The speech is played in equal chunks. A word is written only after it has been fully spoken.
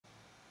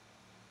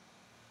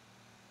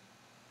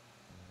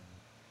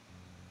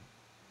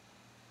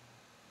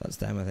That's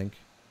them, I think.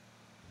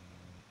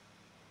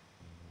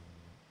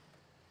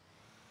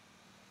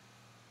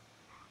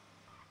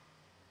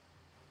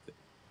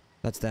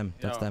 That's them.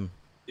 That's them.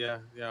 Yeah,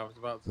 I was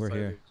about to We're say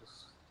here. just...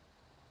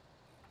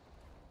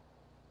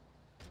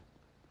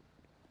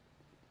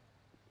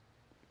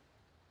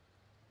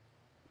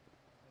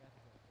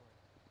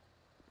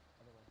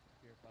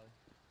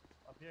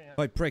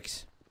 Right,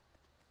 pricks.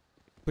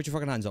 Put your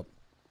fucking hands up.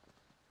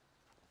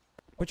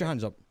 Put your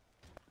hands up.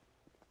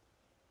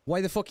 Why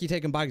the fuck are you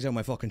taking bags out of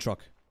my fucking truck?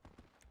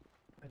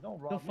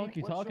 What the fuck are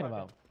you talking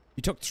about?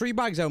 You took 3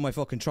 bags out of my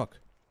fucking truck.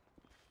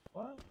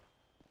 What?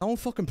 Don't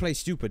fucking play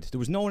stupid. There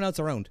was no one else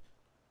around.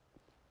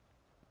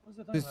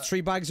 Did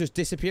 3 bags just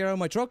disappear out of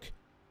my truck?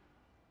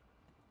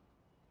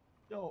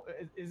 Yo,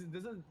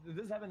 does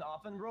this happen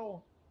often,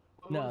 bro?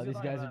 No, these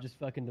guys are just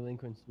fucking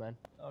delinquents, man.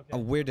 Okay. Oh,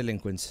 we're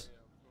delinquents.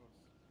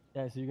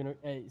 Yeah, so you're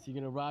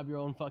gonna rob your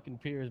own fucking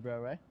peers, bro,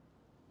 right?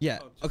 Yeah.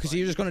 Okay, so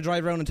you're just gonna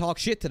drive around and talk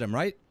shit to them,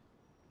 right?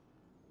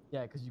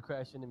 Yeah, because you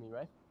crashed into me,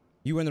 right?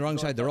 You were on the wrong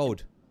side of the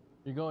road.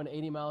 You're going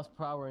 80 miles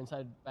per hour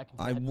back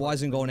inside. I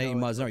wasn't going 80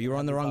 miles an hour. You were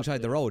on the wrong side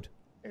of the road.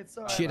 It's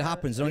Shit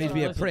happens. Don't need to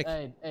be a prick.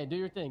 Hey, do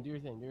your thing,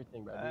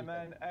 bro.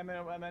 Man,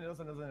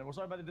 listen. We're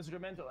sorry about the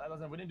disagreement.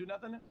 Listen, we didn't do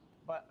nothing,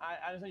 but I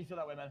understand you feel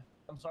that way, man.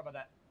 I'm sorry about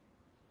that.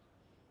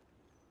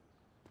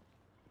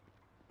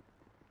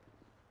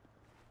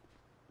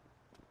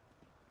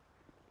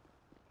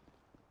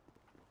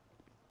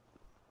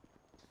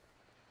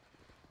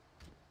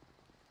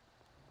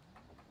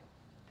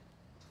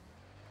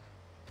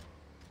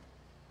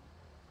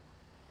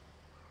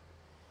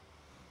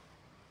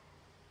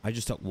 I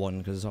just took 1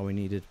 because that's all we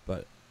needed,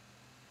 but